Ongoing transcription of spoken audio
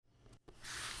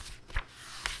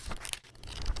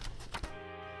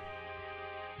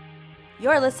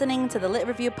You're listening to the Lit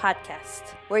Review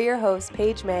Podcast. We're your hosts,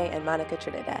 Paige May and Monica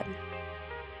Trinidad.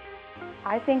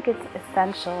 I think it's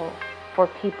essential for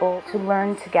people to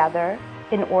learn together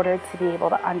in order to be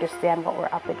able to understand what we're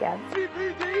up against.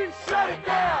 CPD, shut it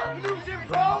down! Losing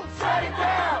pro, shut it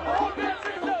down!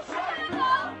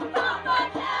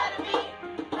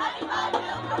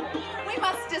 We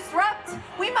must disrupt,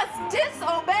 we must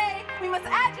disobey, we must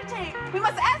agitate, we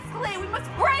must escalate, we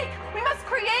must break, we must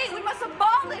create, we must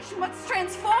abolish, we must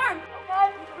transform.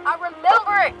 I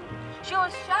remember it. She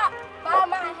was shot by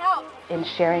my help. In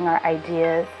sharing our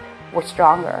ideas, we're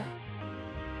stronger.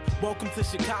 Welcome to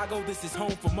Chicago, this is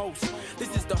home for most.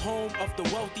 This is the home of the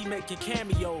wealthy making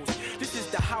cameos. This is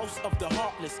the house of the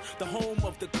heartless, the home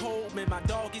of the cold. Man, my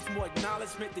dog gets more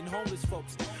acknowledgement than homeless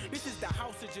folks. This is the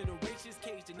house of generations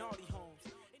caged in naughty homes.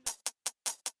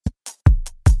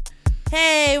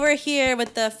 Hey, we're here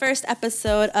with the first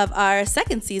episode of our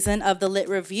second season of the Lit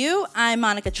Review. I'm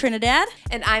Monica Trinidad.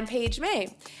 And I'm Paige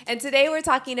May. And today we're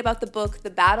talking about the book, The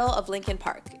Battle of Lincoln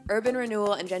Park, Urban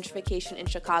Renewal and Gentrification in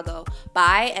Chicago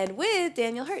by and with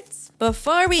Daniel Hertz.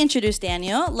 Before we introduce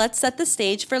Daniel, let's set the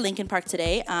stage for Lincoln Park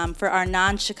today for our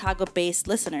non-Chicago-based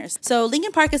listeners. So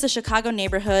Lincoln Park is a Chicago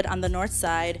neighborhood on the north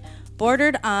side,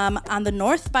 bordered on the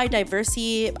north by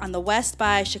Diversey, on the west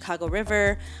by Chicago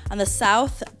River, on the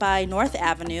south by North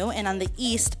Avenue, and on the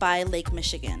east by Lake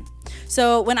Michigan.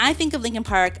 So when I think of Lincoln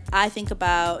Park, I think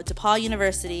about DePaul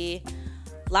University,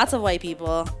 lots of white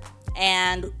people,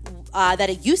 and that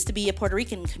it used to be a Puerto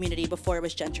Rican community before it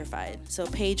was gentrified. So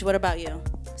Paige, what about you?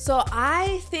 So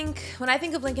when I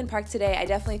think of Lincoln Park today, I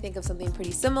definitely think of something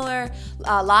pretty similar.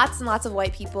 Lots and lots of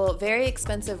white people, very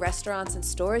expensive restaurants and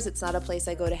stores. It's not a place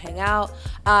I go to hang out.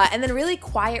 And then really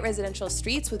quiet residential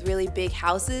streets with really big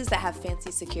houses that have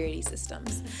fancy security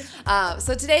systems.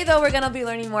 So today, though, we're going to be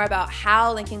learning more about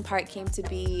how Lincoln Park came to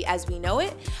be as we know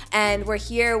it. And we're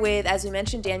here with, as we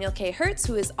mentioned, Daniel Kay Hertz,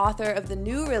 who is author of the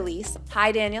new release.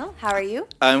 Hi, Daniel. How are you?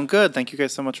 I'm good. Thank you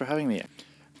guys so much for having me.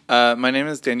 My name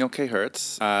is Daniel Kay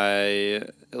Hertz. I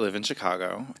live in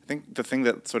Chicago. I think the thing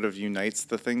that sort of unites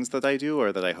the things that I do,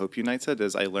 or that I hope unites it,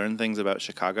 is I learn things about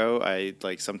Chicago. I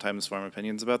sometimes form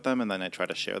opinions about them, and then I try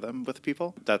to share them with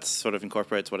people. That sort of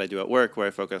incorporates what I do at work, where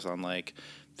I focus on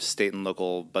state and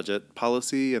local budget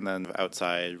policy, and then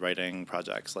outside writing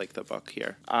projects like the book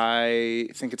here. I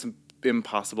think it's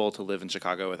impossible to live in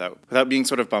Chicago without being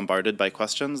sort of bombarded by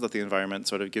questions that the environment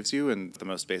sort of gives you. And the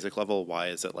most basic level, why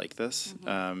is it like this?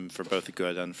 For both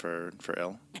good and for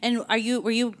ill. And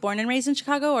were you born and raised in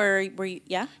Chicago, or were you?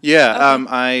 Yeah. Yeah.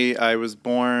 Okay. I was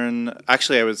born.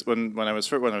 Actually, when I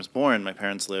was born, my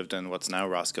parents lived in what's now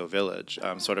Roscoe Village,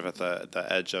 sort of at the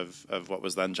edge of what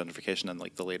was then gentrification in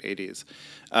the late 80s.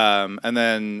 And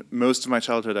then most of my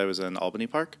childhood, I was in Albany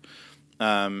Park.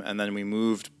 And then we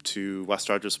moved to West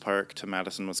Rogers Park, to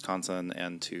Madison, Wisconsin,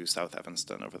 and to South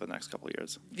Evanston over the next couple of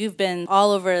years. You've been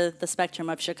all over the spectrum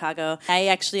of Chicago.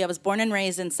 I was born and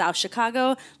raised in South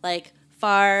Chicago,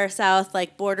 far south,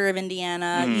 border of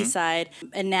Indiana, east side.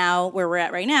 And now where we're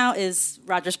at right now is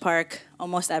Rogers Park,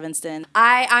 almost Evanston.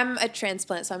 I'm a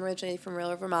transplant, so I'm originally from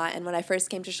rural Vermont. And when I first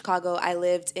came to Chicago, I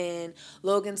lived in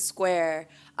Logan Square,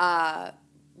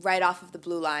 right off of the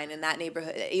Blue Line in that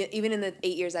neighborhood. Even in the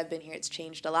 8 years I've been here, it's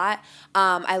changed a lot.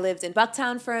 I lived in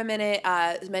Bucktown for a minute,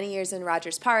 many years in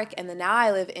Rogers Park, and then now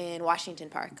I live in Washington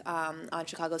Park on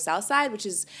Chicago's South Side, which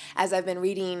is, as I've been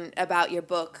reading about your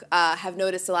book, have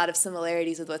noticed a lot of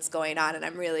similarities with what's going on, and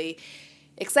I'm really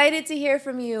excited to hear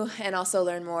from you and also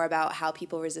learn more about how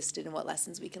people resisted and what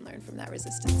lessons we can learn from that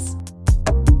resistance.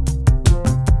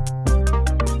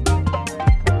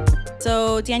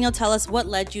 So, Daniel, tell us what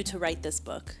led you to write this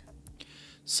book.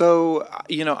 So,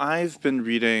 I've been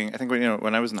reading, I think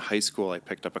when I was in high school, I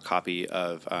picked up a copy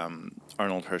of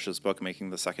Arnold Hirsch's book,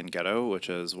 Making the Second Ghetto, which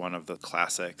is one of the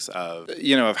classics of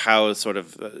how sort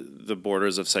of the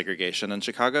borders of segregation in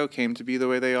Chicago came to be the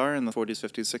way they are in the 40s,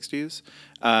 50s,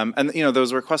 60s.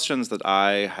 Those were questions that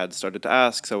I had started to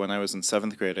ask. So when I was in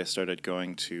 7th grade, I started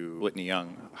going to Whitney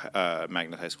Young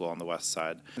Magnet High School on the west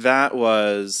side. That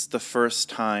was the first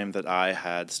time that I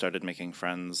had started making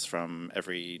friends from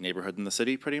every neighborhood in the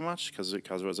city, pretty much, because it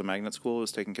was a magnet school. It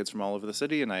was taking kids from all over the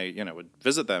city, and I would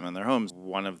visit them in their homes.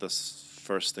 One of the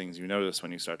first things you notice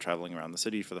when you start traveling around the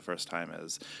city for the first time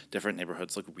is different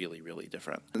neighborhoods look really, really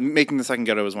different. Making the Second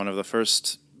Ghetto was one of the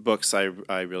first books I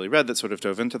really read that sort of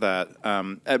dove into that.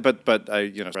 But I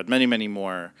read many, many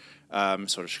more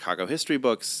sort of Chicago history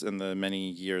books in the many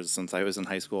years since I was in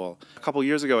high school. A couple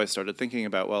years ago, I started thinking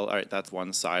about, well, all right, that's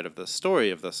one side of this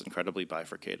story of this incredibly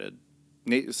bifurcated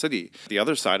city. The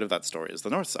other side of that story is the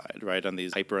north side, right? And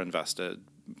these hyper-invested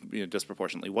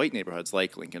disproportionately white neighborhoods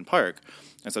like Lincoln Park.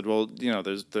 I said, well,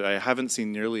 I haven't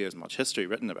seen nearly as much history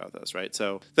written about this, right?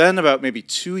 So then about maybe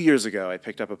 2 years ago, I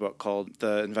picked up a book called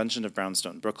The Invention of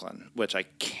Brownstone Brooklyn, which I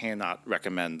cannot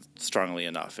recommend strongly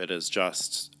enough. It is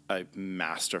just a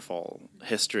masterful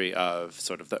history of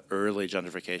sort of the early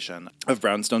gentrification of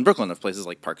brownstone Brooklyn, of places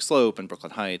like Park Slope and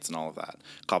Brooklyn Heights and all of that,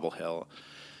 Cobble Hill.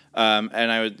 And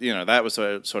I would, that was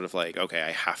sort of like, okay,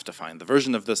 I have to find the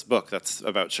version of this book that's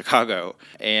about Chicago.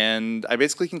 And I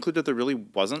basically concluded there really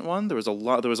wasn't one. There was a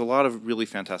lot of really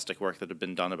fantastic work that had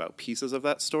been done about pieces of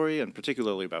that story, and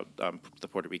particularly about the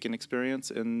Puerto Rican experience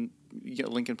in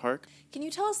Lincoln Park. Can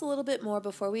you tell us a little bit more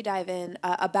before we dive in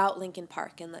about Lincoln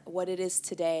Park and what it is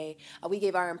today? We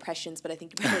gave our impressions, but I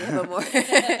think you probably have a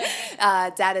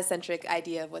more data-centric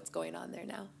idea of what's going on there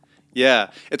now.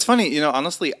 Yeah, it's funny,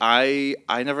 honestly, I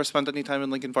never spent any time in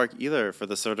Lincoln Park either, for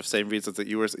the sort of same reasons that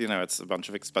you were, it's a bunch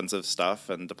of expensive stuff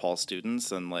and DePaul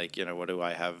students, and what do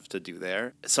I have to do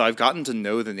there? So I've gotten to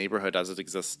know the neighborhood as it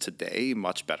exists today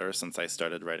much better since I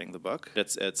started writing the book.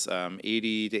 It's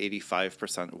 80 to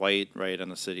 85% white, right,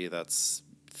 in a city that's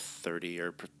 30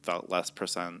 or less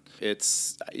percent.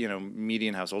 It's,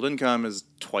 median household income is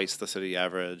twice the city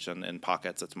average, and in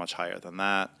pockets it's much higher than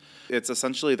that. It's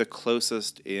essentially the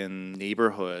closest in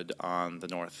neighborhood on the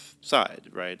north side,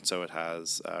 right? So it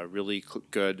has really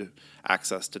good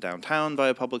access to downtown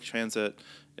via public transit.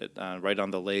 Right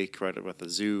on the lake, right with the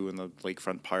zoo and the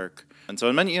lakefront park, and so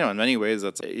in many ways,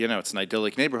 it's an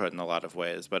idyllic neighborhood in a lot of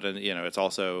ways. But it's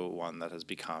also one that has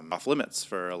become off limits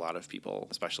for a lot of people,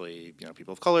 especially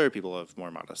people of color, people of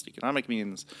more modest economic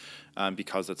means,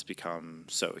 because it's become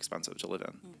so expensive to live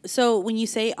in. So when you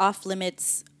say off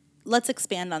limits, let's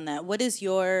expand on that. What is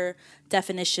your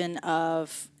definition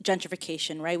of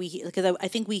gentrification, right? Because I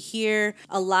think we hear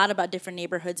a lot about different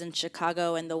neighborhoods in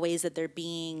Chicago and the ways that they're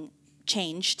being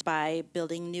changed by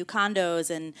building new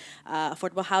condos and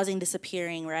affordable housing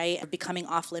disappearing, right? Becoming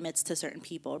off limits to certain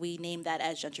people. We name that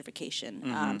as gentrification.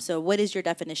 Mm-hmm. So what is your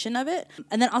definition of it?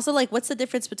 And then also, what's the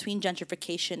difference between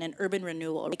gentrification and urban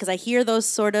renewal? Because I hear those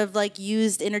sort of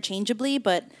used interchangeably,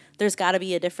 but there's got to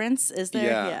be a difference, is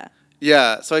there?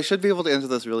 Yeah, so I should be able to answer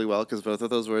this really well because both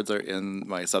of those words are in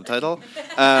my subtitle.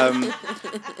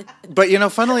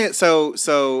 But funnily,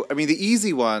 so I mean, the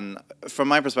easy one from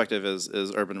my perspective is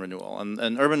urban renewal,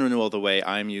 and urban renewal, the way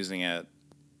I'm using it,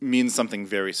 means something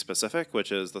very specific,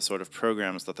 which is the sort of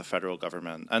programs that the federal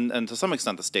government and to some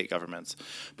extent the state governments,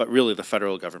 but really the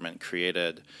federal government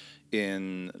created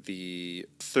in the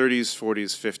 30s,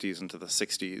 40s, 50s, into the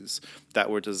 60s that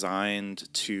were designed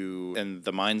to, in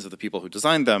the minds of the people who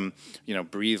designed them,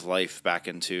 breathe life back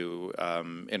into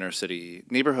inner city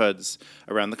neighborhoods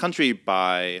around the country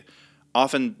by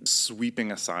often sweeping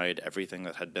aside everything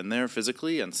that had been there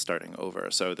physically and starting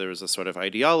over. So there was a sort of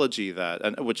ideology that,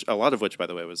 and a lot of which, by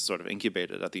the way, was sort of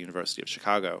incubated at the University of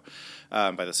Chicago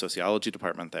by the sociology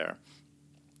department there.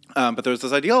 But there was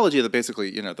this ideology that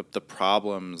basically, the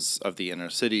problems of the inner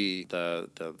city,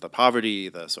 the poverty,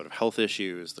 the sort of health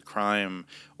issues, the crime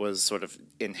was sort of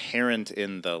inherent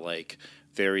in the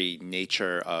very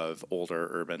nature of older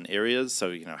urban areas.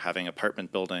 So, having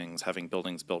apartment buildings, having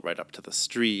buildings built right up to the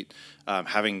street,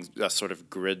 having a sort of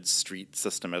grid street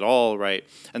system at all, right?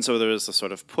 And so there was a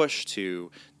sort of push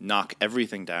to knock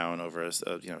everything down over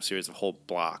a series of whole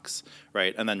blocks,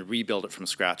 right? And then rebuild it from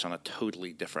scratch on a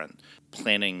totally different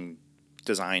planning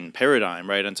design paradigm,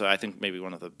 right? And so I think maybe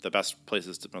one of the best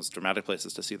places, most dramatic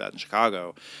places to see that in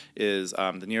Chicago is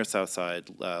the near south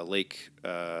side, Lake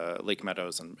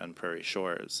Meadows and Prairie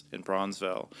Shores in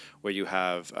Bronzeville, where you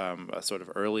have a sort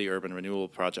of early urban renewal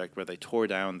project where they tore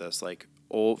down this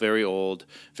very old,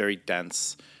 very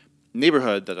dense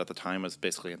neighborhood that at the time was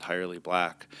basically entirely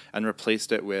black and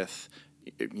replaced it with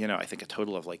I think a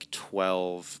total of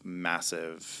 12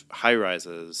 massive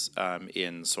high-rises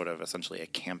in sort of essentially a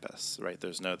campus, right?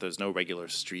 There's no regular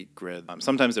street grid.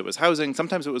 Sometimes it was housing,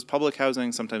 sometimes it was public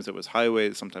housing, sometimes it was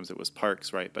highways, sometimes it was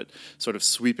parks, right? But sort of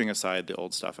sweeping aside the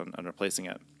old stuff and replacing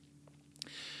it.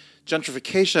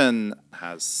 Gentrification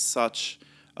has such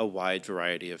a wide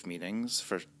variety of meanings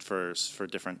for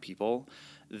different people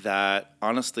that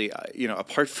honestly,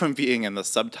 apart from being in the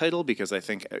subtitle, because I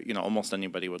think, almost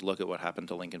anybody would look at what happened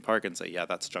to Lincoln Park and say, yeah,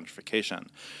 that's gentrification.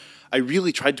 I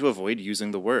really tried to avoid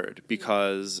using the word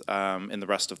because in the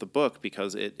rest of the book,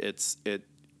 because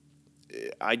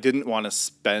I didn't want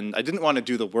to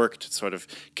do the work to sort of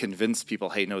convince people,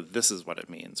 hey, no, this is what it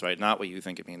means, right? Not what you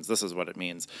think it means. This is what it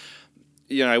means.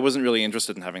 I wasn't really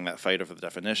interested in having that fight over the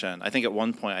definition. I think at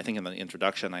one point, in the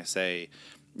introduction, I say,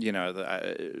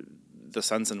 the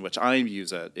sense in which I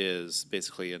use it is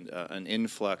basically an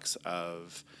influx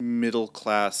of middle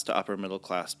class to upper middle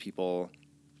class people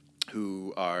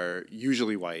who are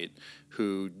usually white,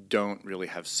 who don't really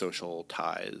have social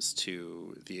ties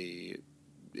to the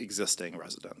existing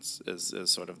residents, is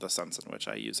sort of the sense in which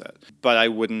I use it. But I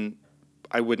wouldn't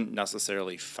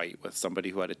necessarily fight with somebody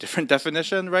who had a different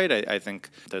definition, right? I think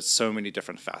there's so many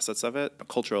different facets of it,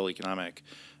 cultural, economic,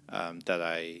 that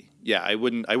I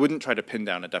wouldn't try to pin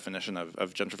down a definition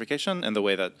of gentrification in the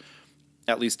way that,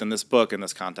 at least in this book, in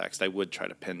this context, I would try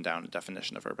to pin down a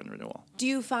definition of urban renewal. Do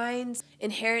you find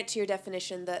inherent to your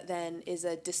definition that then is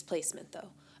a displacement, though,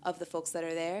 of the folks that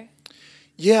are there?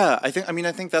 Yeah, I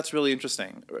think that's really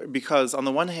interesting, because on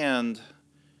the one hand,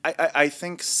 I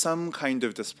think some kind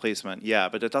of displacement, yeah,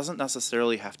 but it doesn't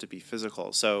necessarily have to be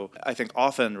physical. So I think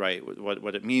often, right,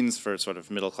 what it means for sort of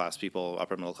middle-class people,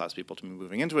 upper-middle-class people to be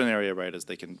moving into an area, right, is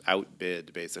they can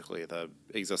outbid, basically, the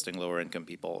existing lower-income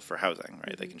people for housing, right?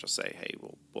 Mm-hmm. They can just say, hey,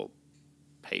 we'll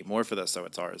pay more for this, so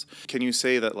it's ours. Can you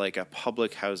say that, like, a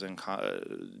public housing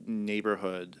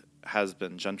neighborhood has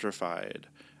been gentrified,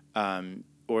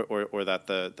 or that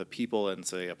the people in,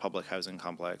 say, a public housing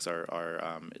complex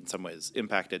are in some ways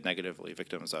impacted negatively,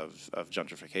 victims of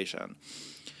gentrification?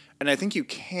 And I think you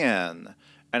can,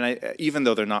 and even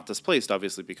though they're not displaced,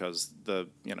 obviously, because the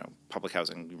public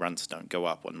housing rents don't go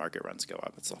up when market rents go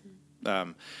up. It's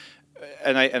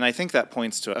and I think that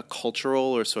points to a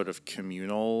cultural or sort of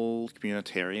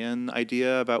communitarian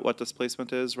idea about what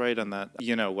displacement is, right? And that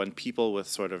when people with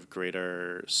sort of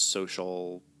greater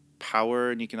social power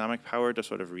and economic power to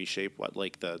sort of reshape what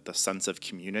like the sense of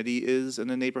community is in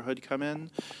a neighborhood come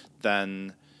in,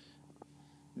 then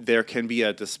there can be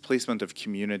a displacement of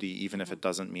community even if it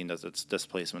doesn't mean that it's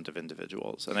displacement of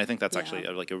individuals. And I think that's actually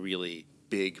a really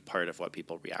big part of what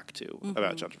people react to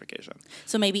about gentrification.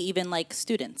 So maybe even like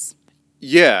students.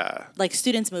 Yeah. Like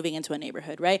students moving into a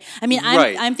neighborhood, right? I mean,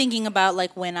 I'm thinking about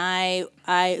like when I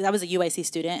was a UIC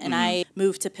student and I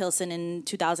moved to Pilsen in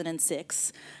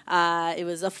 2006. It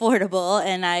was affordable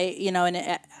and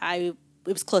it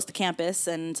was close to campus,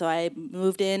 and so I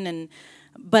moved in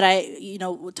but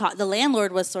the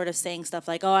landlord was sort of saying stuff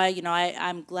like,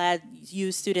 I'm glad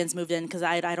you students moved in because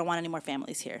I don't want any more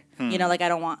families here. Like I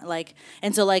don't want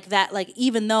and so like that, like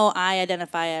even though I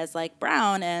identify as like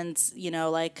brown and,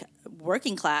 like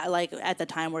working class, like at the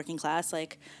time working class,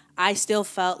 like I still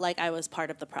felt like I was part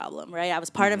of the problem, right? I was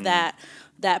part of that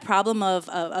problem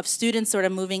of students sort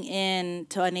of moving in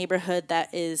to a neighborhood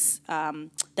that is,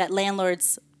 that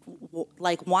landlords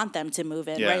like want them to move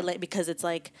in, right? Like, because it's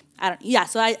like,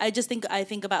 so I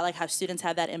think about like how students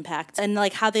have that impact and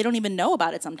like how they don't even know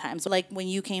about it sometimes. Like when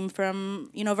you came from,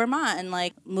 Vermont and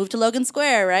like moved to Logan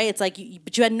Square, right? It's like,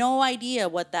 but you had no idea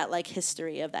what that like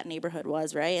history of that neighborhood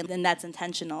was, right? And then that's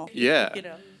intentional. Yeah.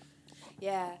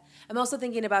 Yeah. I'm also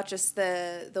thinking about just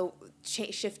the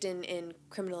shift in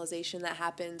criminalization that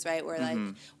happens, right? Where like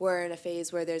we're in a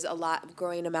phase where there's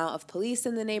growing amount of police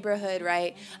in the neighborhood,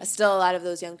 right? Still a lot of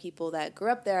those young people that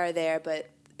grew up there are there, but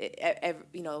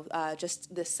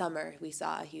just this summer we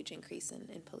saw a huge increase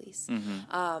in police.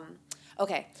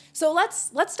 Okay, so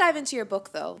let's dive into your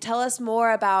book though. Tell us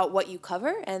more about what you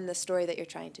cover and the story that you're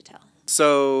trying to tell.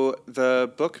 So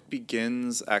the book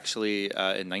begins actually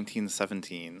in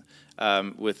 1917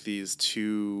 with these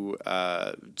two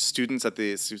students at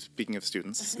speaking of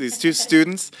students, these two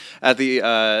students at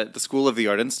the School of the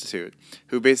Art Institute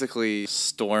who basically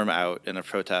storm out in a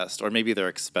protest, or maybe they're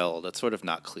expelled. It's sort of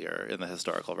not clear in the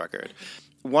historical record.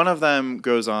 One of them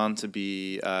goes on to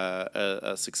be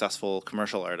a successful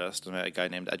commercial artist, a guy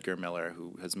named Edgar Miller,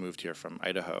 who has moved here from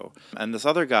Idaho. And this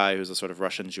other guy, who's a sort of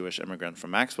Russian-Jewish immigrant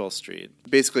from Maxwell Street,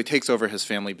 basically takes over his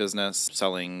family business,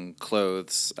 selling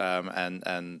clothes,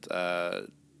 and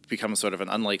becomes sort of an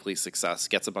unlikely success,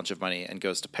 gets a bunch of money, and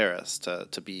goes to Paris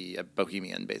to be a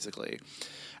bohemian, basically.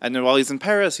 And then while he's in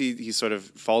Paris, he sort of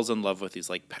falls in love with these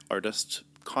like artist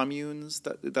communes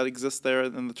that exist there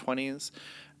in the 1920s.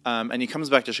 And he comes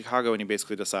back to Chicago and he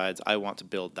basically decides, I want to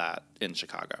build that in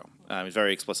Chicago.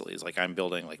 Very explicitly, he's like, I'm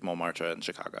building like Montmartre in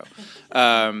Chicago.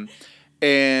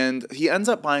 And he ends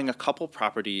up buying a couple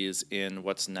properties in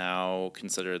what's now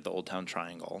considered the Old Town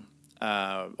Triangle,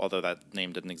 although that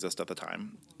name didn't exist at the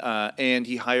time. And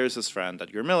he hires his friend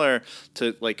Edgar Miller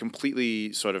to like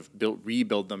completely sort of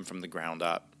rebuild them from the ground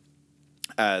up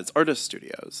as artist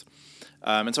studios.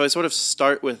 And so I sort of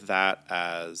start with that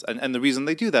as, and the reason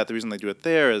they do it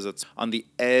there is it's on the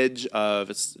edge of,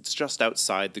 it's just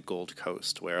outside the Gold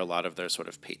Coast where a lot of their sort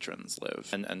of patrons live.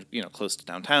 And close to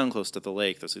downtown, close to the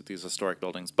lake, there's these historic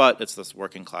buildings, but it's this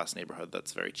working class neighborhood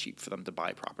that's very cheap for them to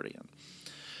buy property in.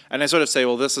 And I sort of say,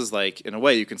 well, this is like, in a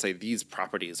way, you can say these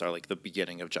properties are like the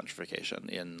beginning of gentrification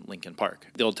in Lincoln Park.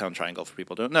 The Old Town Triangle, for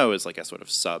people who don't know, is like a sort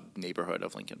of sub-neighborhood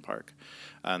of Lincoln Park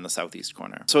in the southeast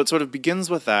corner. So it sort of begins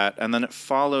with that, and then it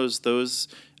follows those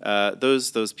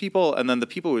people, and then the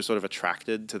people who are sort of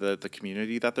attracted to the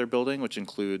community that they're building, which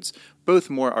includes both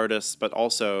more artists, but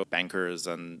also bankers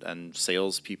and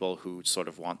salespeople who sort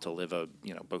of want to live a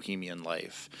bohemian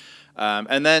life.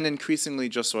 And then increasingly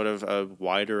just sort of a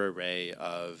wider array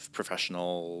of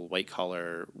professional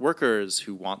white-collar workers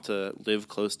who want to live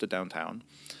close to downtown,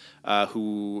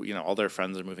 who, all their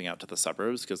friends are moving out to the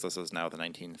suburbs because this is now the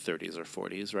 1930s or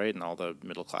 40s, right? And all the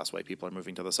middle-class white people are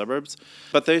moving to the suburbs.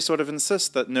 But they sort of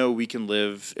insist that, no, we can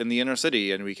live in the inner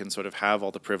city and we can sort of have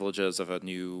all the privileges of a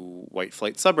new white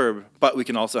flight suburb, but we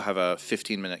can also have a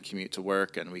 15-minute commute to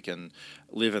work and we can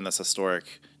live in this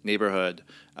historic neighborhood.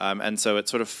 And so it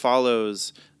sort of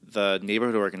follows the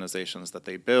neighborhood organizations that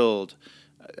they build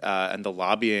and the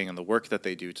lobbying and the work that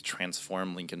they do to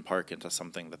transform Lincoln Park into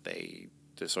something that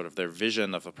sort of their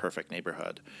vision of a perfect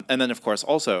neighborhood. And then, of course,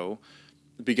 also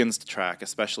begins to track,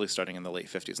 especially starting in the late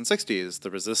 50s and 60s, the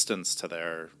resistance to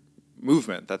their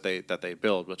movement that they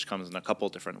build, which comes in a couple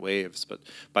different waves, but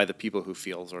by the people who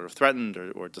feel sort of threatened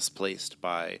or displaced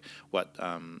by what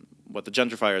the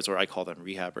gentrifiers, or I call them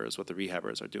rehabbers, what the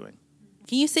rehabbers are doing.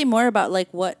 Can you say more about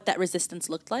like what that resistance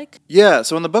looked like? Yeah,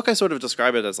 so in the book I sort of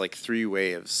describe it as like three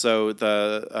waves. So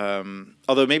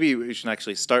although maybe we should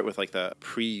actually start with like the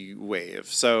pre-wave.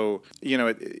 So,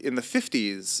 in the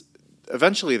 50s,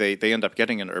 eventually they end up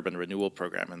getting an urban renewal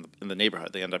program in the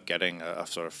neighborhood. They end up getting a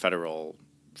sort of federal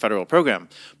program.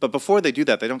 But before they do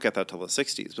that, they don't get that till the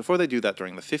 60s. Before they do that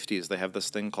during the 50s, they have this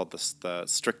thing called the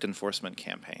strict enforcement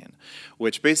campaign,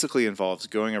 which basically involves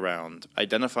going around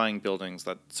identifying buildings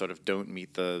that sort of don't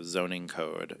meet the zoning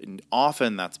code. And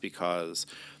often that's because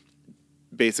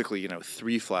basically,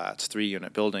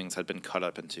 3-unit buildings had been cut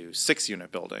up into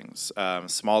 6-unit buildings,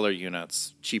 smaller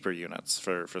units, cheaper units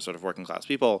for sort of working class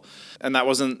people. And that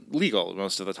wasn't legal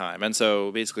most of the time. And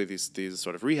so basically these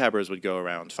sort of rehabbers would go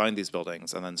around, find these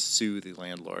buildings, and then sue the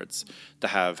landlords to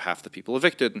have half the people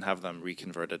evicted and have them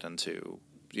reconverted into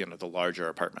the larger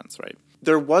apartments, right?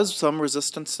 There was some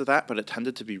resistance to that, but it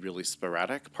tended to be really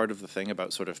sporadic. Part of the thing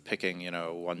about sort of picking,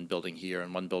 one building here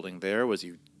and one building there was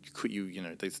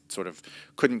they sort of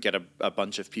couldn't get a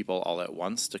bunch of people all at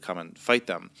once to come and fight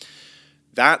them.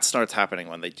 That starts happening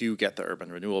when they do get the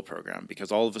urban renewal program,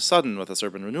 because all of a sudden with this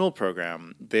urban renewal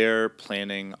program, they're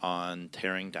planning on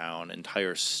tearing down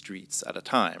entire streets at a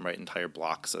time, right? Entire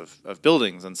blocks of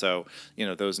buildings. And so,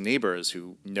 those neighbors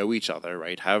who know each other,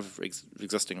 right, have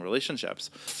existing relationships,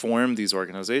 form these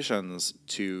organizations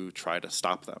to try to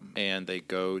stop them. And they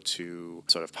go to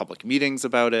sort of public meetings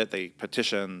about it. They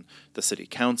petition the city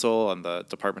council and the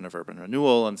Department of Urban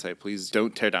Renewal and say, please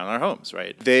don't tear down our homes,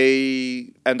 right?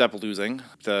 They end up losing.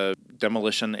 The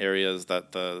demolition areas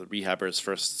that the rehabbers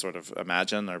first sort of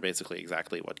imagine are basically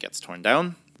exactly what gets torn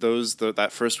down. That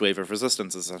first wave of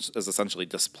resistance is essentially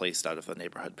displaced out of the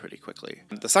neighborhood pretty quickly.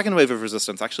 The second wave of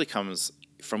resistance actually comes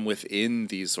from within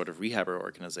these sort of rehabber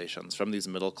organizations, from these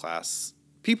middle-class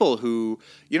people who,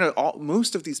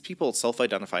 most of these people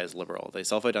self-identify as liberal. They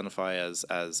self-identify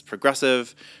as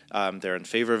progressive. They're in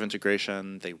favor of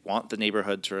integration. They want the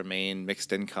neighborhood to remain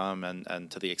mixed income and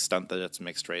to the extent that it's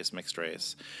mixed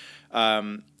race.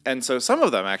 And so some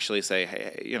of them actually say,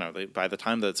 hey, by the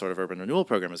time the sort of urban renewal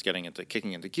program is kicking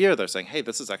into gear, they're saying, hey,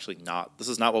 this is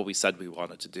not what we said we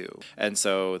wanted to do. And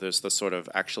so there's this sort of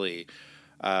actually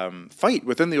fight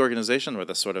within the organization where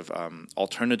this sort of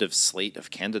alternative slate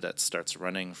of candidates starts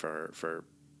running for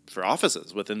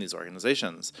offices within these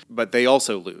organizations. But they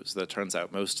also lose. It turns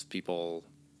out most people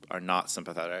are not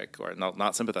sympathetic or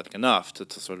not sympathetic enough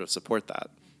to sort of support that.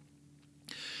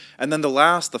 And then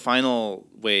the final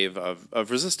wave of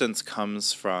resistance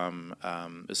comes from,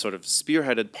 is sort of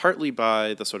spearheaded partly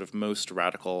by the sort of most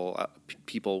radical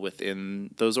people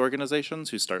within those organizations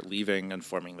who start leaving and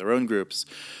forming their own groups,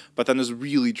 but then is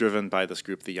really driven by this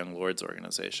group, the Young Lords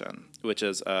organization, which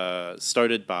is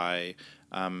started by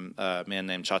a man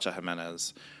named Chacha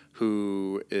Jimenez,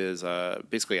 who is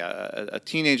basically a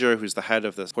teenager who's the head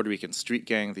of this Puerto Rican street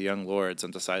gang, the Young Lords,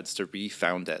 and decides to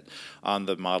refound it on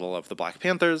the model of the Black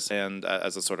Panthers and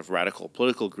as a sort of radical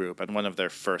political group. And one of their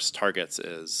first targets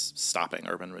is stopping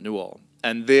urban renewal.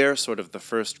 And they're sort of the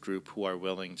first group who are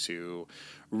willing to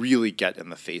really get in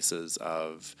the faces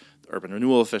of urban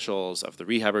renewal officials, of the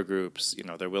rehabber groups.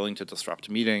 They're willing to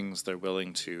disrupt meetings. They're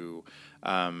willing to,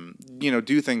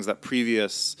 do things that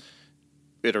previous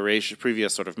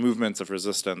sort of movements of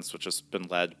resistance, which has been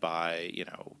led by,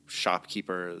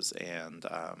 shopkeepers and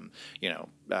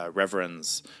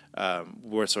reverends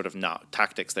were sort of not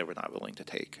tactics they were not willing to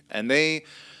take. And they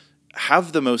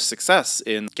have the most success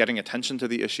in getting attention to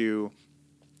the issue,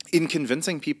 in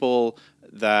convincing people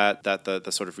that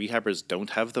the sort of rehabbers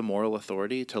don't have the moral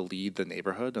authority to lead the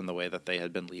neighborhood in the way that they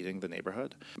had been leading the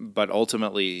neighborhood. But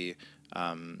ultimately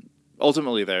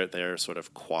they're sort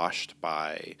of quashed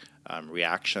by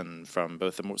reaction from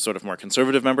both the sort of more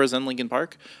conservative members in Lincoln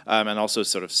Park and also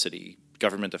sort of city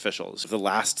government officials. The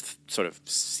last sort of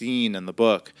scene in the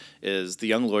book is the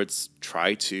Young Lords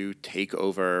try to take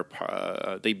over,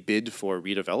 they bid for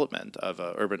redevelopment of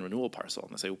an urban renewal parcel.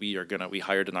 And they say, we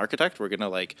hired an architect, we're gonna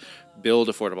like build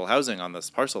affordable housing on this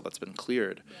parcel that's been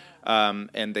cleared.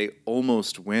 And they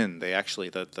almost win. They actually,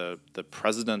 the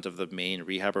president of the main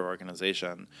rehabber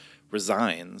organization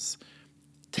resigns,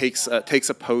 takes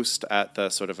a post at the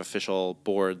sort of official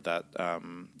board that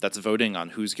that's voting on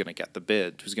who's going to get the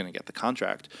bid, who's going to get the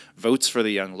contract, votes for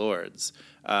the Young Lords,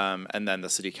 and then the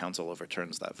city council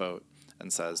overturns that vote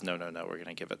and says, no, we're going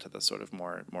to give it to the sort of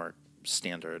more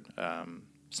standard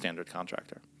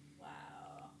contractor. Wow.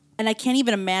 And I can't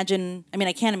even imagine,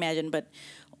 I can't imagine, but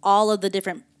all of the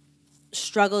different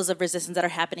struggles of resistance that are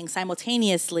happening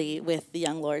simultaneously with the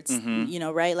Young Lords,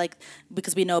 right? Like,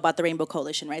 because we know about the Rainbow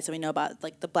Coalition, right? So we know about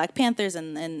like the Black Panthers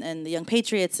and the Young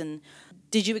Patriots. And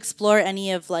did you explore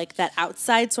any of like that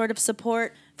outside sort of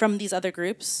support from these other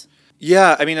groups?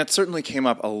 Yeah, it certainly came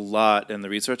up a lot in the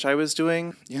research I was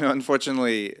doing.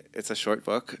 Unfortunately, it's a short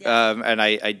book, and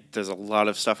I there's a lot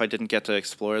of stuff I didn't get to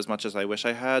explore as much as I wish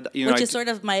I had. Which is sort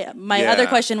of my other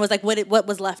question was like, what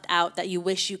was left out that you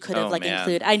wish you could have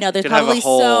included? I know there's probably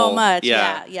so much.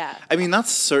 Yeah.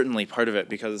 That's certainly part of it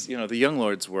because the Young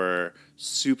Lords were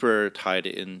super tied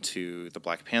into the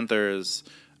Black Panthers.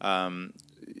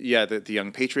 The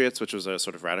Young Patriots, which was a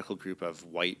sort of radical group of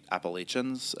white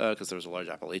Appalachians, because there was a large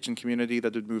Appalachian community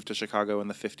that had moved to Chicago in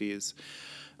the 50s.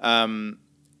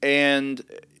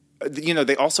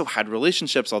 They also had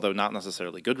relationships, although not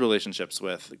necessarily good relationships,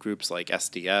 with groups like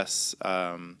SDS,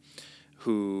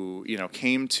 who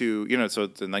came to so in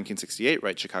 1968,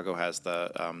 right? Chicago has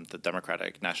the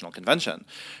Democratic National Convention,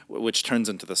 which turns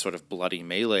into this sort of bloody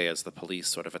melee as the police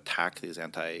sort of attack these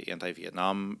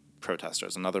anti-Vietnam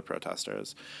protesters and other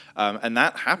protesters, and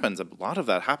that happens. A lot of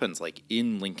that happens like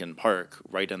in Lincoln Park,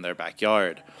 right in their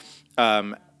backyard.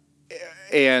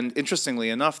 And interestingly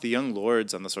enough, the Young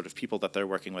Lords and the sort of people that they're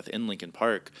working with in Lincoln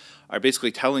Park are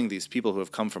basically telling these people who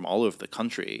have come from all over the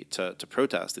country to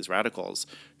protest, these radicals,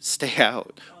 stay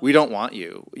out. We don't want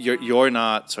you. You're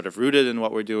not sort of rooted in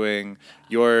what we're doing.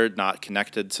 You're not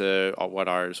connected to what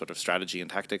our sort of strategy and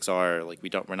tactics are. Like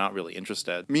we're not really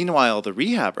interested. Meanwhile, the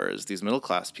rehabbers, these middle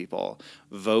class people,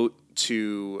 vote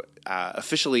to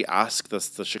officially ask the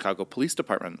Chicago Police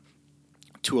Department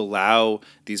to allow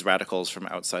these radicals from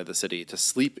outside the city to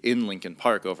sleep in Lincoln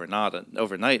Park overnight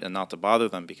and not to bother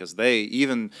them, because they,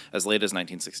 even as late as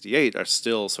 1968, are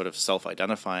still sort of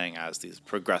self-identifying as these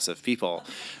progressive people,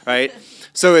 right?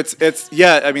 So it's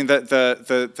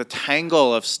the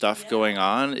tangle of stuff going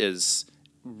on is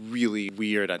really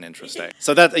weird and interesting.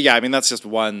 So that's just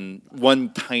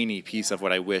one tiny piece of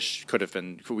what I wish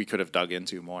we could have dug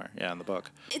into more in the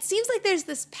book. It seems like there's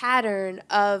this pattern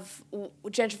of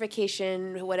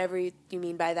gentrification, whatever you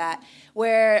mean by that,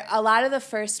 where a lot of the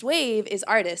first wave is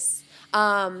artists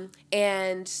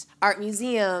and art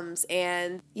museums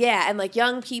and like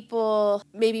young people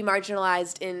maybe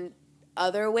marginalized in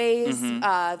other ways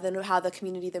than how the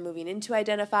community they're moving into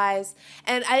identifies.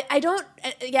 And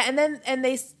and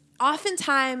they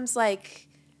oftentimes like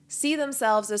see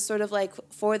themselves as sort of like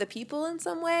for the people in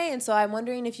some way. And so I'm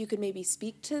wondering if you could maybe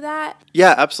speak to that.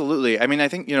 Yeah, absolutely. I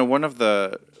think one of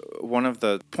the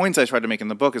points I tried to make in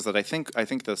the book is that I think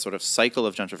the sort of cycle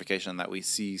of gentrification that we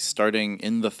see starting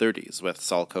in the 30s with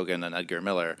Saul Kogan and Edgar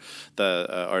Miller,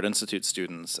 the Art Institute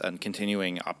students, and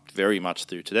continuing up very much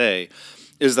through today,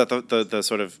 is that the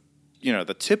sort of,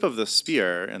 the tip of the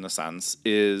spear, in a sense,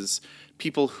 is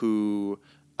people who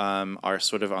are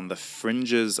sort of on the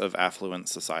fringes of affluent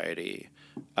society,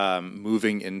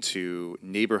 moving into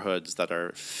neighborhoods that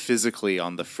are physically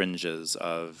on the fringes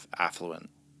of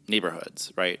affluent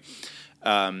neighborhoods, right?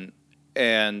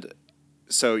 And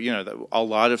so, a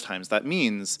lot of times that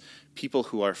means people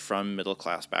who are from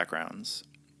middle-class backgrounds,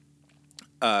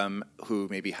 who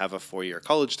maybe have a 4-year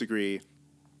college degree,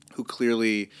 who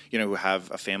clearly, who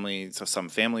have a family, so some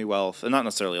family wealth, and not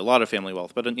necessarily a lot of family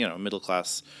wealth, but a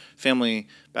middle-class family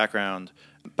background,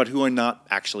 but who are not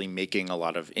actually making a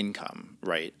lot of income,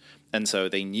 right? And so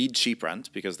they need cheap rent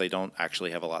because they don't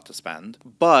actually have a lot to spend.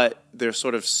 But they're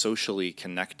sort of socially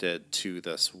connected to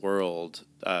this world,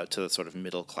 to the sort of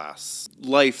middle class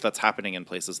life that's happening in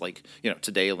places like,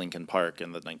 today Lincoln Park,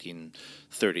 in the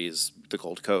 1930s, the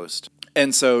Gold Coast.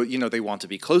 And so, they want to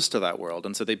be close to that world.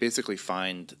 And so they basically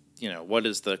find, what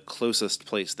is the closest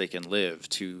place they can live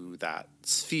to that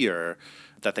sphere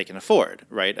that they can afford,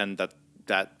 right? And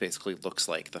that basically looks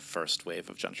like the first wave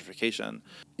of gentrification.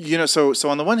 So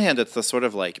on the one hand, it's the sort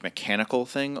of like mechanical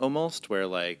thing almost, where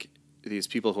like these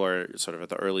people who are sort of at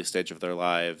the early stage of their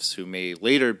lives, who may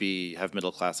later have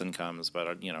middle class incomes, but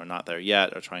are not there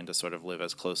yet, are trying to sort of live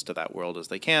as close to that world as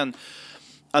they can.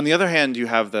 On the other hand, you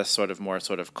have this sort of more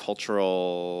sort of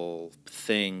cultural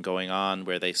thing going on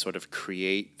where they sort of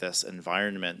create this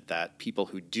environment that people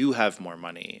who do have more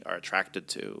money are attracted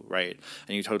to, right?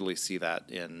 And you totally see that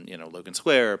in, Logan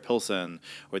Square, Pilsen,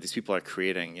 where these people are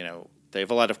creating, they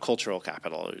have a lot of cultural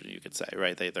capital, you could say,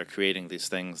 right? They're creating these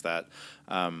things that,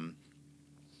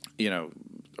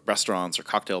 restaurants or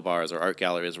cocktail bars or art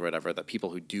galleries or whatever that people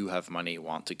who do have money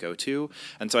want to go to.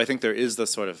 And so I think there is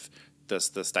this sort of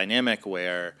this dynamic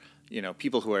where,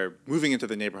 people who are moving into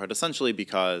the neighborhood essentially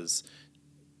because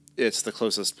it's the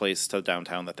closest place to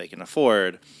downtown that they can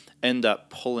afford, end up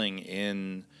pulling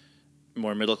in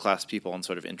more middle-class people and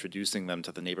sort of introducing them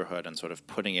to the neighborhood and sort of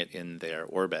putting it in their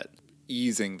orbit,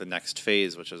 easing the next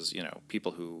phase, which is,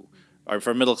 people who are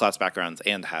from middle-class backgrounds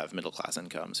and have middle-class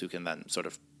incomes who can then sort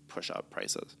of push up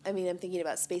prices. I mean, I'm thinking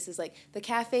about spaces like the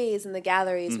cafes and the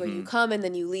galleries where you come and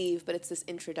then you leave, but it's this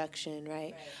introduction,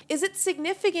 right? Is it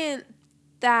significant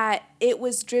that it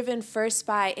was driven first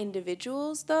by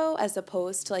individuals, though, as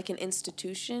opposed to like an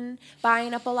institution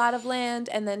buying up a lot of land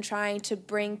and then trying to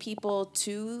bring people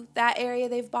to that area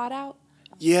they've bought out?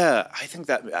 Yeah, I think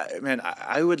that, man,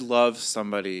 I would love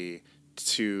somebody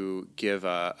to give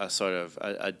a sort of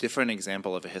a different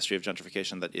example of a history of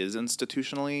gentrification that is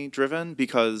institutionally driven,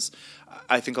 because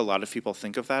I think a lot of people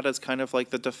think of that as kind of like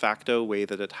the de facto way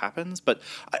that it happens. But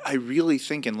I really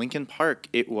think in Lincoln Park,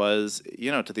 it was,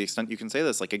 to the extent you can say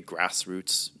this, like a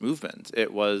grassroots movement.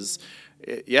 It was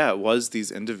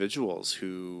these individuals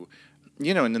who,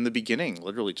 and in the beginning,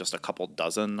 literally just a couple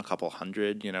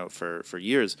hundred, for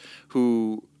years,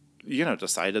 who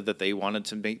decided that they wanted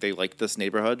to they liked this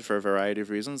neighborhood for a variety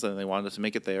of reasons, and they wanted to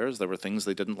make it theirs. There were things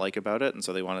they didn't like about it, and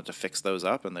so they wanted to fix those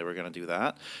up, and they were going to do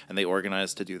that, and they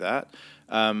organized to do that.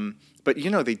 But,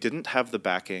 they didn't have the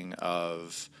backing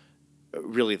of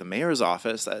really the mayor's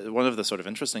office. One of the sort of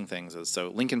interesting things is, so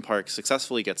Lincoln Park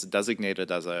successfully gets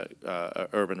designated as a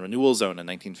urban renewal zone in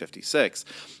 1956,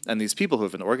 and these people who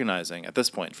have been organizing at this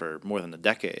point for more than a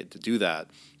decade to do that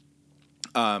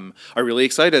are really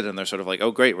excited, and they're sort of like,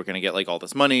 oh great, we're going to get like all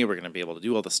this money, we're going to be able to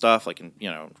do all this stuff like in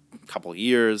a couple of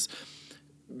years.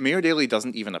 Mayor Daley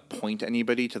doesn't even appoint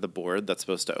anybody to the board that's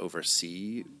supposed to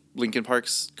oversee Lincoln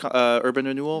Park's urban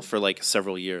renewal for like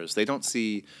several years. They don't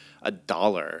see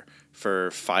 $1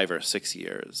 for 5 or 6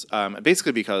 years,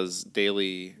 basically because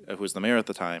Daley, who was the mayor at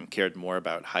the time, cared more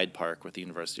about Hyde Park with the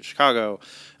University of Chicago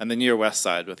and the Near West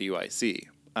Side with the UIC.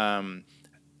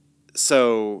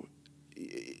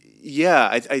 Yeah,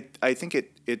 I think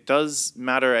it does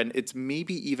matter, and it's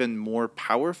maybe even more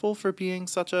powerful for being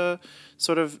such a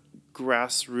sort of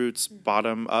grassroots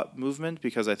bottom-up movement,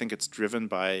 because I think it's driven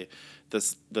by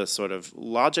the sort of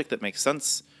logic that makes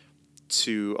sense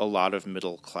to a lot of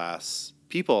middle-class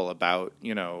people about,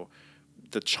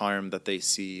 the charm that they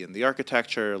see in the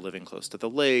architecture, living close to the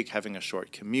lake, having a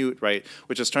short commute, right?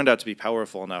 Which has turned out to be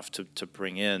powerful enough to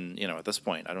bring in, at this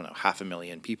point,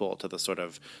 500,000 people to the sort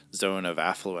of zone of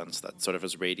affluence that sort of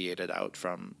is radiated out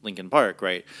from Lincoln Park,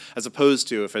 right? As opposed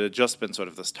to if it had just been sort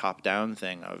of this top-down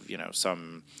thing of,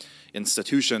 some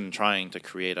institution trying to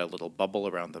create a little bubble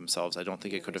around themselves, I don't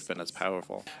think it could have been as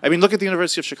powerful. I mean, look at the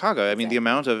University of Chicago. I mean, the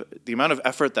amount of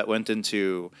effort that went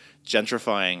into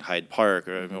gentrifying Hyde Park,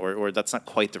 or that's not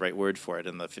quite the right word for it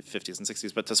in the 50s and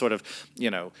 60s, but to sort of,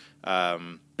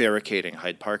 barricading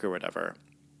Hyde Park or whatever.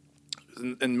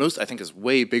 And most, I think, is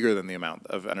way bigger than the amount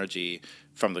of energy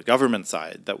from the government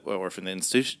side or from the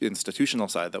institutional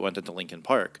side that went into Lincoln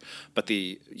Park. But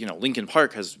Lincoln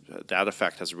Park that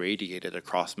effect has radiated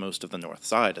across most of the north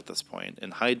side at this point.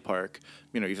 In Hyde Park,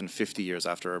 even 50 years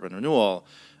after urban renewal,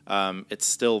 it's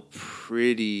still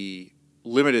pretty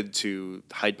limited to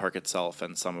Hyde Park itself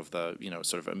and some of the,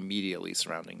 sort of immediately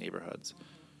surrounding neighborhoods.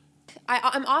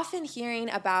 I'm often hearing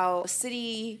about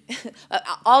city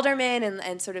aldermen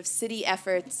and sort of city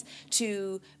efforts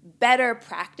to better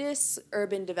practice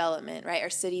urban development, right, or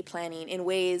city planning in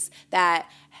ways that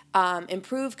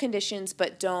improve conditions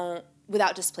but don't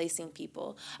without displacing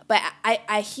people. But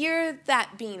I hear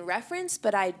that being referenced,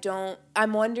 but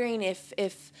I'm wondering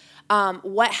if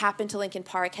what happened to Lincoln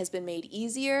Park has been made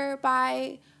easier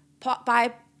by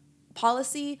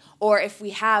policy, or if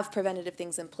we have preventative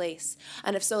things in place.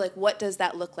 And if so, like, what does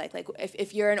that look like? Like,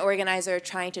 if you're an organizer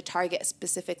trying to target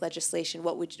specific legislation,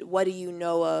 what do you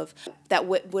know of that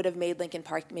would have made Lincoln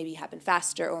Park maybe happen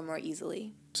faster or more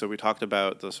easily? So we talked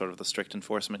about the sort of the strict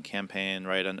enforcement campaign,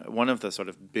 right? And one of the sort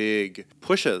of big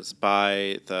pushes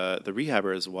by the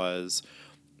rehabbers was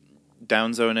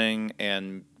downzoning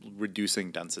and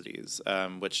reducing densities,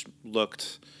 which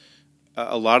looked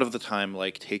a lot of the time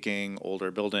like taking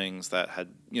older buildings that had,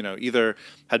 either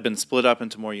had been split up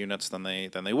into more units than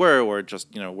they were, or just,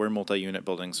 were multi-unit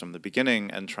buildings from the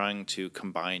beginning, and trying to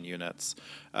combine units,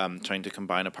 trying to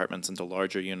combine apartments into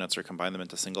larger units or combine them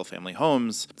into single-family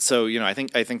homes. So, I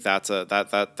think that's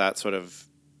that sort of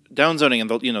downzoning,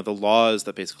 and the laws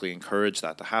that basically encourage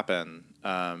that to happen,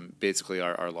 basically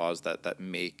are laws that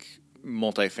make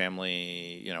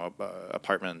multifamily,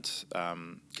 apartment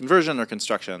conversion or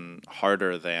construction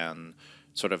harder than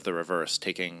sort of the reverse,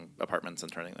 taking apartments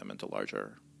and turning them into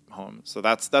larger homes. So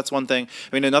that's one thing.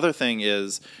 I mean, another thing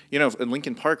is, in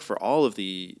Lincoln Park, for all of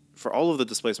the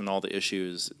displacement, all the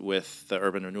issues with the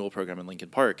urban renewal program in Lincoln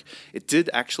Park, it did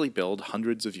actually build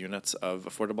hundreds of units of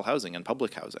affordable housing and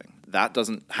public housing. That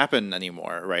doesn't happen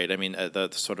anymore, right? I mean,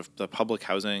 the public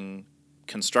housing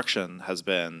construction has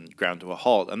been ground to a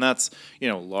halt, and that's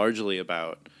largely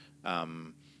about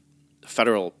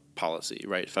federal policy,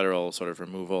 right? Federal sort of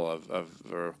removal of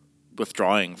or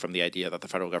withdrawing from the idea that the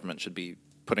federal government should be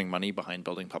putting money behind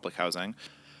building public housing,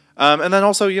 and then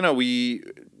also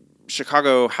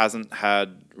Chicago hasn't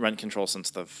had rent control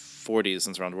since the 40s,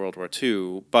 since around World War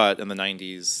II, but in the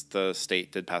 90s the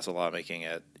state did pass a law making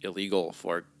it illegal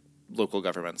for local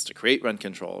governments to create rent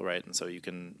control, right? And so you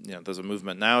can, there's a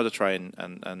movement now to try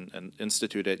and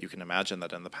institute it. You can imagine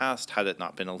that in the past, had it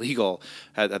not been illegal,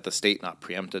 had the state not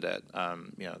preempted it,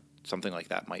 something like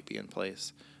that might be in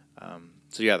place.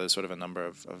 So yeah, there's sort of a number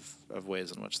of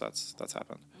ways in which that's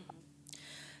happened.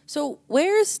 So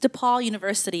where's DePaul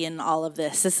University in all of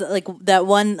this? Is like that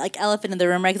one like elephant in the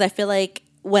room, right? Because I feel like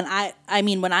when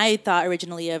I thought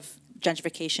originally of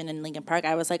gentrification in Lincoln Park,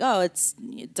 I was like, oh, it's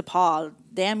DePaul.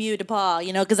 Damn you,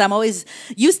 DePaul. Because I'm always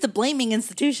used to blaming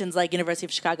institutions like University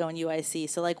of Chicago and UIC.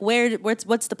 So like,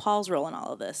 what's DePaul's role in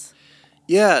all of this?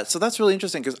 Yeah, so that's really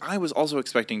interesting because I was also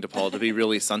expecting DePaul to be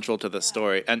really central to this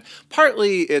story. And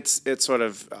partly it's sort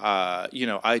of,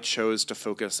 I chose to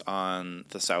focus on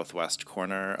the southwest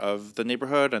corner of the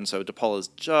neighborhood. And so DePaul is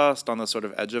just on the sort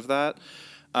of edge of that.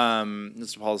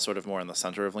 DePaul is sort of more in the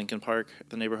center of Lincoln Park,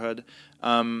 the neighborhood.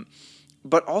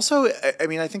 But also, I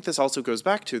mean, I think this also goes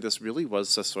back to this really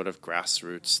was a sort of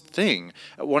grassroots thing.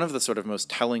 One of the sort of most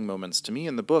telling moments to me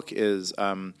in the book is,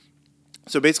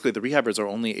 so basically the rehabbers are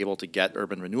only able to get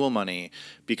urban renewal money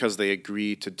because they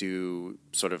agree to do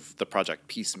sort of the project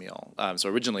piecemeal. So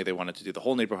originally they wanted to do the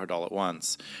whole neighborhood all at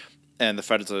once. And the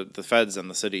feds and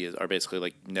the city are basically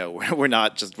like, no, we're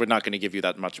not going to give you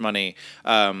that much money,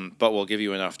 but we'll give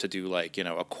you enough to do like,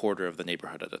 a quarter of the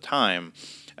neighborhood at a time.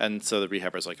 And so the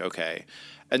rehabber's like, okay.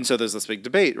 And so there's this big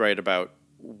debate, right, about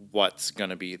what's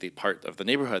going to be the part of the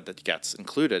neighborhood that gets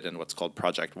included in what's called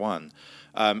Project 1.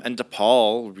 And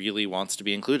DePaul really wants to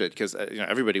be included because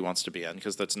everybody wants to be in,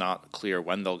 because it's not clear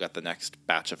when they'll get the next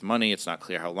batch of money. It's not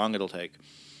clear how long it'll take.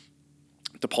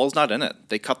 DePaul's not in it.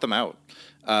 They cut them out.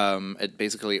 It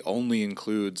basically only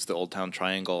includes the Old Town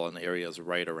Triangle and the areas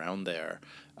right around there.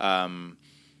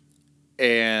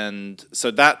 And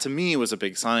so that to me was a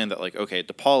big sign that like, okay,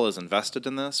 DePaul is invested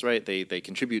in this, right? They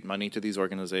contribute money to these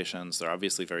organizations. They're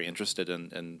obviously very interested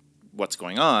in what's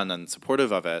going on and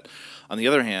supportive of it. On the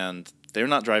other hand, they're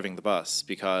not driving the bus,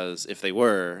 because if they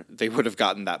were, they would have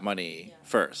gotten that money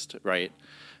first, right?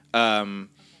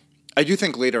 I do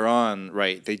think later on,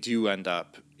 right, they do end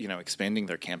up, expanding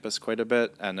their campus quite a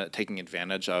bit and taking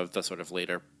advantage of the sort of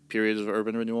later periods of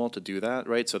urban renewal to do that,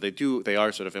 right? So they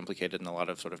are sort of implicated in a lot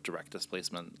of sort of direct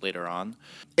displacement later on.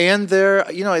 And they're,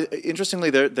 interestingly,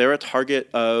 they're a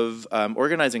target of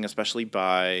organizing, especially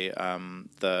by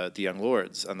the Young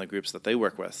Lords and the groups that they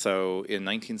work with. So in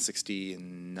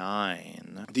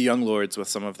 1969, the Young Lords with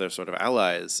some of their sort of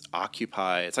allies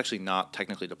occupy, it's actually not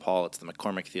technically DePaul, it's the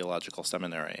McCormick Theological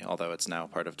Seminary, although it's now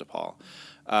part of DePaul.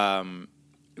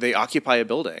 They occupy a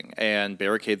building and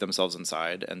barricade themselves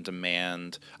inside and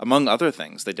demand, among other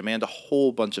things, they demand a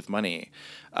whole bunch of money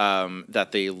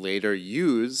that they later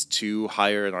use to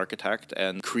hire an architect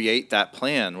and create that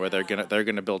plan where they're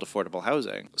gonna build affordable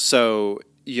housing. So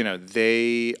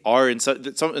they are in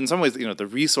some ways, the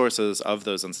resources of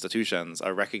those institutions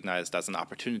are recognized as an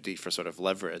opportunity for sort of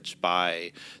leverage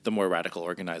by the more radical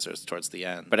organizers towards the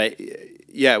end. But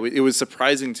it was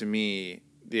surprising to me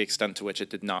the extent to which it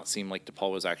did not seem like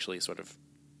DePaul was actually sort of,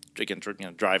 again,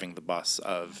 driving the bus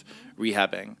of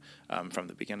rehabbing from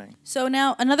the beginning. So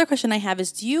now another question I have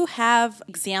is, do you have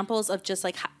examples of just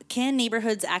like, can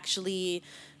neighborhoods actually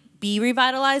be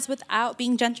revitalized without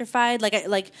being gentrified?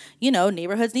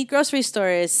 Neighborhoods need grocery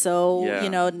stores, so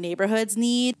neighborhoods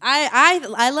need.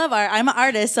 I love art. I'm an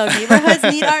artist, so neighborhoods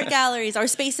need art galleries or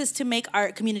spaces to make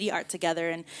community art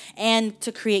together, and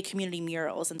to create community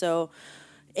murals. And so,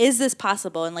 is this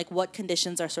possible? And what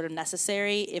conditions are sort of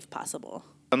necessary, if possible?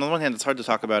 On the one hand, it's hard to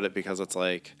talk about it because it's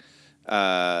like,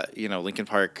 Lincoln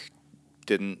Park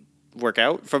didn't work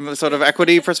out from the sort of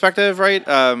equity perspective, right?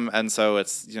 And so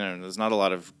it's, there's not a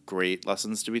lot of great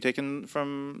lessons to be taken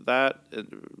from that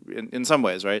in some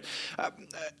ways, right?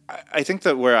 I think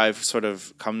that where I've sort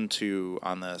of come to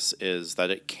on this is that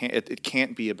it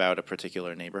can't be about a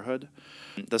particular neighborhood.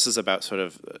 This is about sort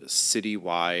of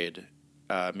citywide,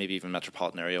 maybe even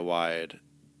metropolitan area-wide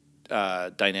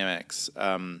dynamics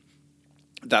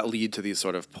that lead to these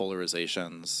sort of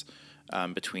polarizations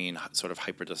between sort of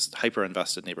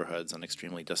hyper-invested neighborhoods and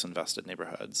extremely disinvested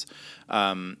neighborhoods.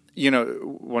 One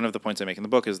of the points I make in the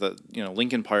book is that,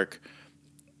 Lincoln Park,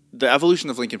 the evolution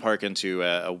of Lincoln Park into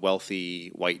a wealthy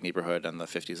white neighborhood in the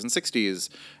 50s and 60s,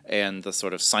 and the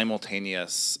sort of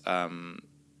simultaneous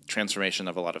transformation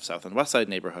of a lot of South and West Side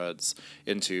neighborhoods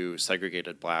into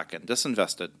segregated Black and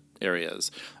disinvested areas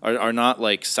are not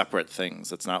like separate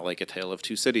things. It's not like a tale of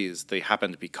two cities. They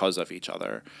happened because of each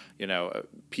other.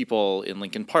 People in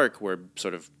Lincoln Park were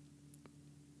sort of,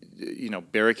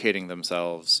 barricading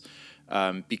themselves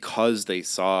because they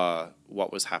saw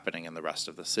what was happening in the rest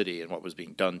of the city and what was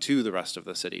being done to the rest of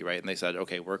the city, right? And they said,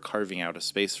 okay, we're carving out a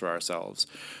space for ourselves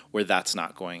where that's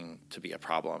not going to be a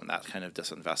problem, that kind of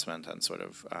disinvestment and sort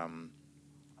of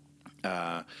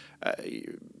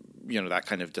that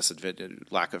kind of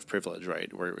lack of privilege,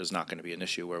 right, where it was not going to be an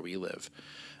issue where we live.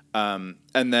 And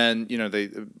then, they,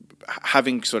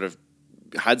 having sort of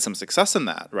had some success in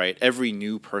that, right, every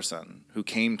new person who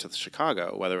came to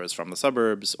Chicago, whether it was from the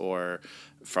suburbs or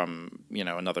from,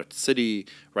 another city,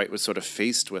 right, was sort of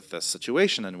faced with this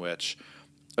situation in which,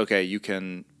 okay, you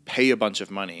can pay a bunch of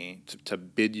money to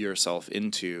bid yourself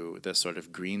into this sort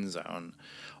of green zone,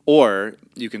 or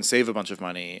you can save a bunch of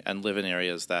money and live in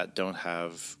areas that don't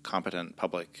have competent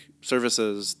public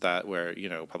services, where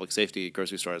public safety,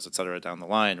 grocery stores, et cetera, down the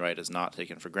line, right, is not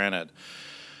taken for granted.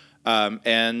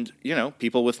 And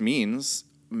people with means,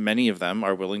 many of them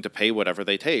are willing to pay whatever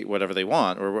they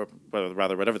want, or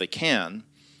rather whatever they can,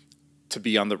 to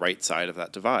be on the right side of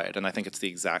that divide. And I think it's the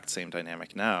exact same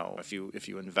dynamic now. If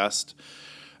you invest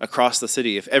across the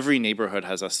city, if every neighborhood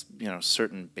has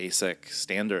certain basic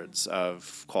standards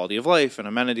of quality of life and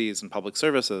amenities and public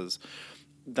services,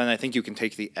 then I think you can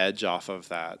take the edge off of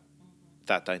that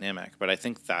dynamic. But I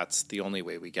think that's the only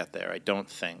way we get there. I don't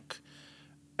think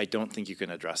you can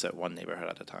address it one neighborhood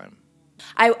at a time.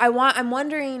 I'm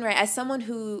wondering, right, as someone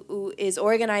who is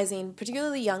organizing,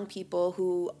 particularly young people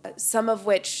who, some of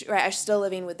which, right, are still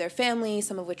living with their family,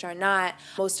 some of which are not,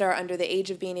 most are under the age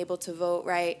of being able to vote,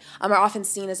 right, are often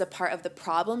seen as a part of the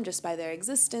problem just by their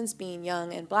existence, being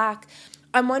young and Black.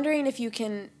 I'm wondering if you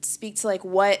can speak to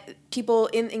what people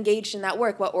engaged in that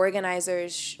work, what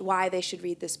organizers, why they should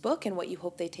read this book, and what you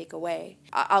hope they take away.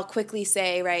 I'll quickly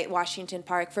say, right, Washington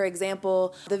Park, for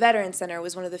example, the Veterans Center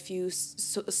was one of the few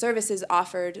services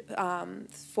offered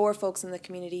for folks in the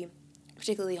community,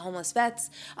 particularly homeless vets,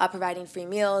 providing free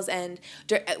meals. And,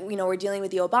 we're dealing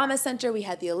with the Obama Center. We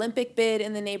had the Olympic bid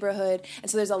in the neighborhood.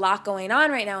 And so there's a lot going on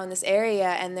right now in this area.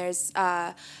 And there's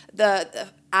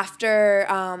after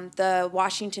the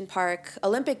Washington Park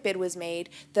Olympic bid was made,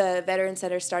 the Veterans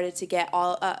Center started to get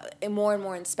more and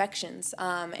more inspections,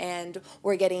 and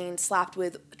we're getting slapped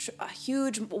with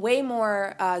huge, way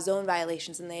more zone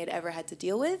violations than they had ever had to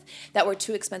deal with that were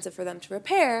too expensive for them to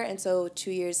repair. And so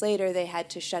 2 years later, they had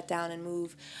to shut down and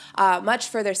move much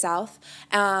further south,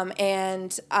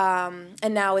 and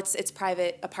now it's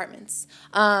private apartments.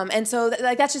 And so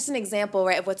that's just an example,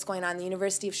 right, of what's going on. The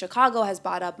University of Chicago has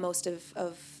bought up most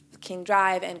of King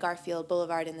Drive and Garfield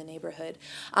Boulevard in the neighborhood.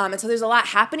 And so there's a lot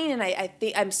happening, and I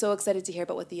think I'm so excited to hear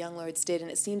about what the Young Lords did, and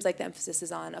it seems like the emphasis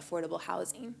is on affordable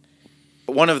housing.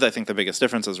 One of the biggest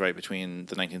differences, right, between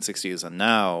the 1960s and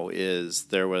now is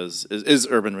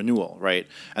urban renewal, right?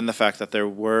 And the fact that there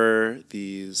were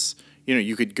these,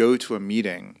 you could go to a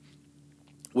meeting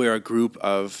where a group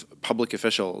of public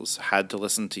officials had to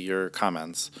listen to your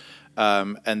comments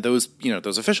And those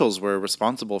officials were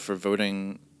responsible for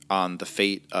voting on the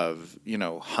fate of,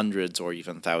 hundreds or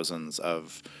even thousands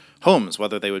of homes,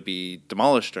 whether they would be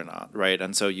demolished or not, right?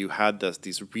 And so you had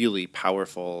these really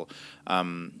powerful,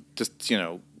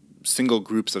 single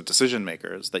groups of decision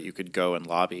makers that you could go and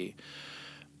lobby.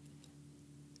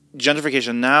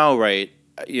 Gentrification now, right,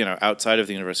 outside of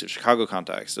the University of Chicago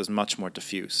context, is much more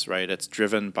diffuse, right? It's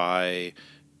driven by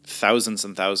thousands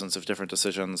and thousands of different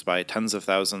decisions by tens of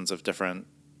thousands of different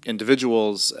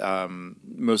individuals,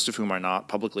 most of whom are not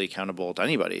publicly accountable to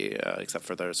anybody except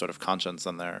for their sort of conscience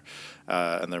and their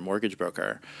mortgage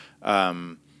broker.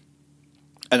 And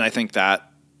I think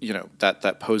that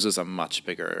that poses a much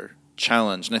bigger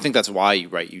challenge, and I think that's why,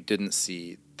 right, you didn't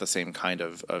see the same kind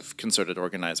of concerted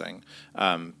organizing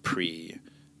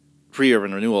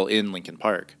pre-urban renewal in Lincoln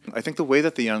Park. I think the way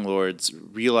that the Young Lords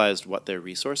realized what their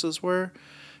resources were,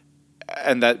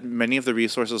 and that many of the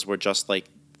resources were just like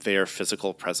their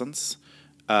physical presence,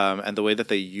 and the way that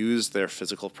they used their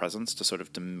physical presence to sort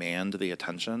of demand the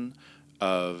attention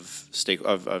of the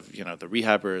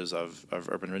rehabbers, of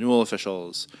urban renewal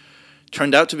officials,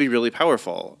 turned out to be really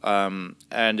powerful.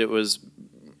 And it was,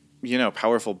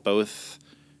 powerful both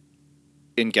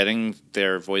in getting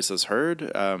their voices heard.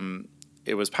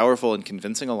 It was powerful in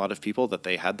convincing a lot of people that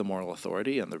they had the moral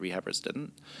authority and the rehabbers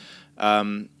didn't.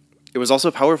 It was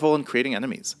also powerful in creating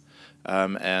enemies,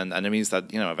 and enemies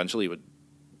that, eventually would,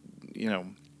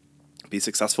 be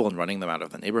successful in running them out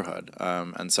of the neighborhood.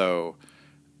 And so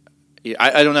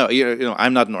I don't know,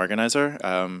 I'm not an organizer,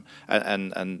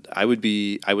 and I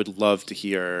would love to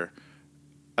hear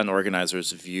an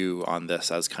organizer's view on this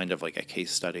as kind of like a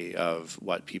case study of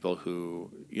what people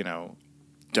who,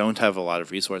 don't have a lot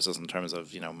of resources in terms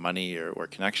of, money or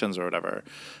connections or whatever,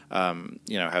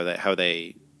 how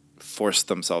they forced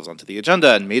themselves onto the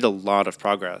agenda and made a lot of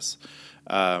progress,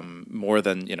 more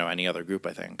than, any other group,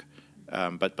 I think.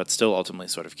 But still ultimately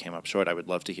sort of came up short. I would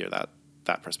love to hear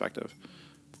that perspective.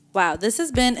 Wow, this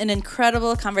has been an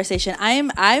incredible conversation.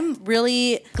 I'm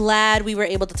really glad we were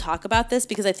able to talk about this,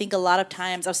 because I think a lot of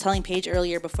times, I was telling Paige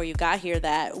earlier before you got here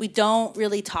that we don't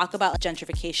really talk about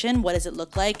gentrification. What does it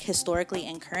look like historically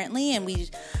and currently? And we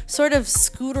sort of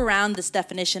scoot around this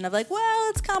definition of like, well,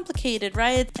 it's complicated,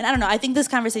 right? And I don't know, I think this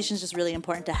conversation is just really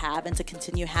important to have and to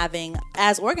continue having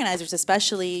as organizers,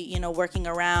 especially, working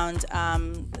around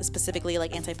specifically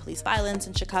like anti-police violence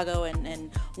in Chicago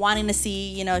and wanting to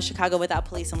see, Chicago without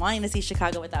police and wanting to see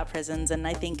Chicago without prisons. And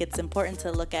I think it's important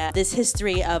to look at this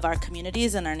history of our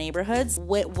communities and our neighborhoods.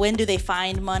 When do they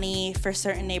find money for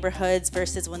certain neighborhoods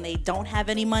versus when they don't have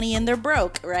any money and they're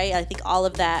broke, right? I think all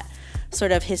of that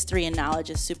sort of history and knowledge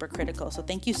is super critical. So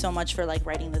thank you so much for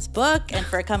writing this book and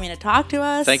for coming to talk to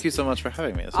us. Thank you so much for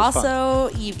having me. This was also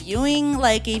fun. Eve Ewing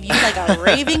gave you a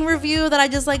raving review that I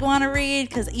just want to read,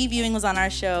 because Eve Ewing was on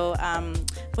our show.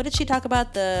 What did she talk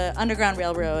about? The Underground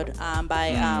Railroad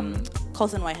by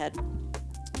Colson Whitehead.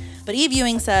 But Eve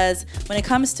Ewing says, when it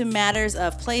comes to matters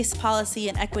of place, policy,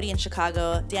 and equity in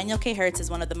Chicago, Daniel Kay Hertz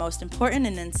is one of the most important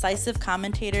and incisive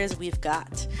commentators we've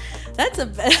got. That's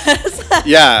a...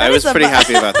 I was pretty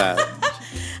happy about that.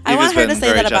 I want her to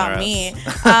say that about me.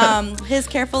 His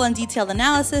careful and detailed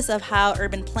analysis of how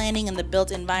urban planning and the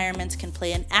built environment can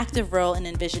play an active role in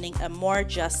envisioning a more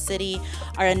just city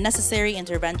are a necessary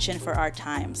intervention for our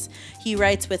times. He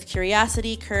writes with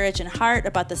curiosity, courage, and heart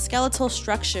about the skeletal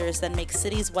structures that make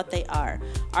cities what they are: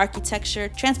 architecture,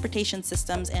 transportation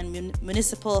systems, and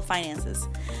municipal finances.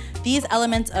 These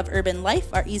elements of urban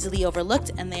life are easily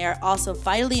overlooked, and they are also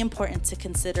vitally important to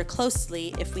consider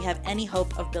closely if we have any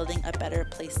hope of building a better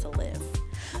place to live.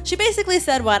 She basically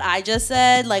said what I just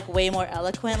said, way more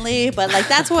eloquently, but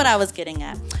that's what I was getting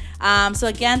at. So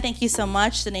again, thank you so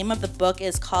much. The name of the book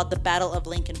is called The Battle of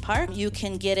Lincoln Park. You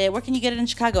can get it. Where can you get it in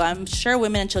Chicago? I'm sure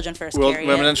Women and Children First carry it.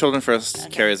 Women and Children First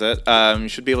carries it. You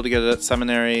should be able to get it at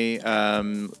Seminary,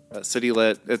 City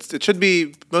Lit. It should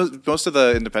be, most of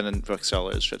the independent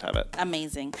booksellers should have it.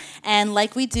 Amazing. And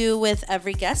like we do with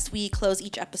every guest, we close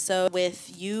each episode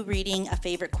with you reading a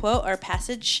favorite quote or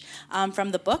passage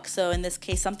from the book. So in this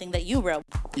case, something that you wrote.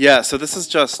 Yeah, so this is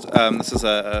just,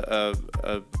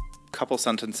 a couple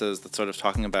sentences that's sort of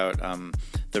talking about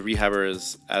the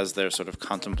rehabbers as they're sort of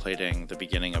contemplating the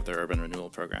beginning of their urban renewal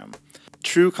program.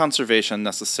 True conservation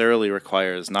necessarily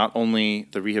requires not only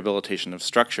the rehabilitation of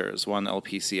structures, one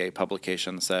LPCA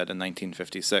publication said in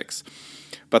 1956,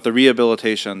 but the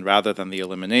rehabilitation rather than the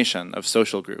elimination of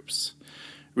social groups.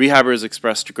 Rehabbers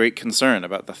expressed great concern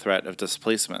about the threat of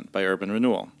displacement by urban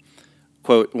renewal.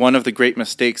 Quote, one of the great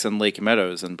mistakes in Lake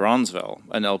Meadows in Bronzeville,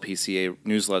 an LPCA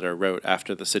newsletter wrote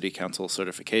after the city council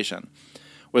certification,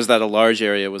 was that a large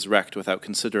area was wrecked without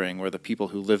considering where the people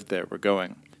who lived there were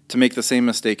going. To make the same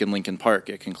mistake in Lincoln Park,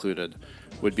 it concluded,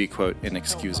 would be, quote,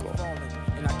 inexcusable.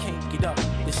 And I can't get up.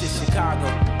 This is Chicago.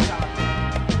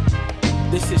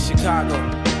 This is Chicago.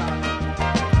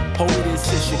 Homie,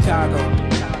 this is Chicago.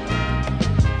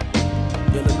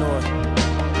 Illinois.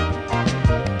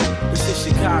 This is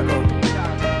Chicago.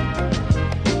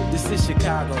 This is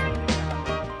Chicago.